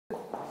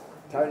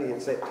Tony,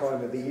 it's that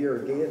time of the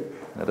year again.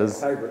 It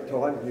is. Favourite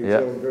time, New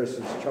Zealand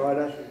versus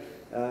China.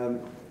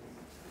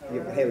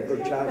 You've had a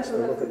good chance to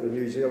look at the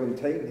New Zealand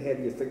team. How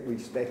do you think we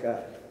stack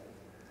up?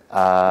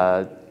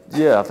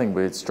 Yeah, I think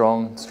we're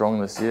strong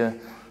this year.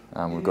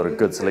 We've got a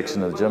good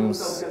selection of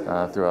gyms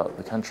throughout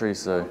the country,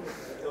 so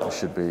we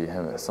should be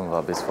having some of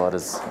our best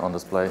fighters on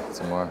display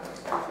tomorrow.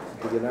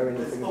 Do you know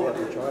anything about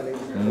the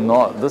Chinese?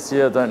 Not this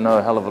year, don't know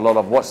a hell of a lot.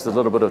 I've watched a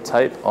little bit of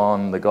tape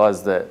on the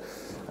guys that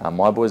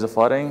my boys are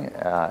fighting.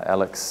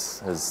 Alex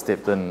has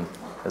stepped in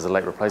as a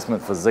late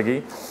replacement for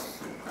Ziggy,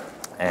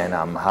 and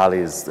Harley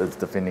is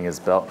defending his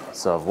belt.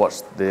 So I've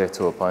watched their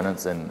two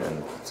opponents and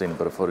seen a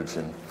bit of footage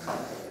and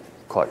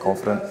quite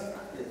confident.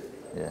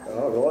 Yeah.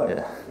 Oh, right.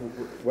 Yeah.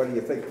 What do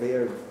you think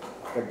their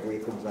big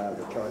weapons are,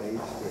 the Chinese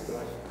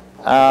weapons?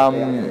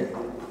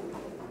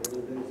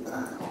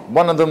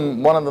 One of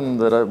them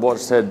that I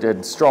watched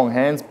had strong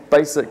hands,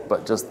 basic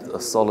but just a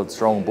solid,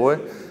 strong boy,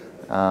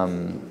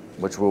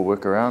 which we'll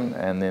work around.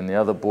 And then the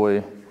other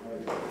boy,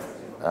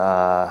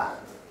 I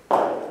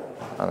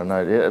don't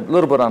know, a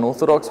little bit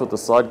unorthodox with the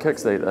side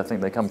kicks. I think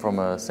they come from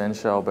a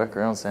Sanshao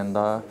background,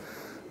 Sandar,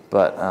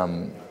 but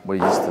we're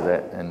used to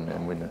that,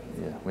 and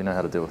we know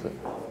how to deal with it.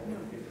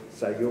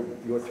 So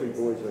your two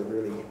boys are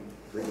really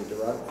ready to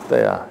run?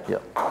 They are, yeah.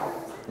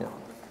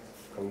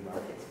 Cool,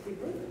 mate.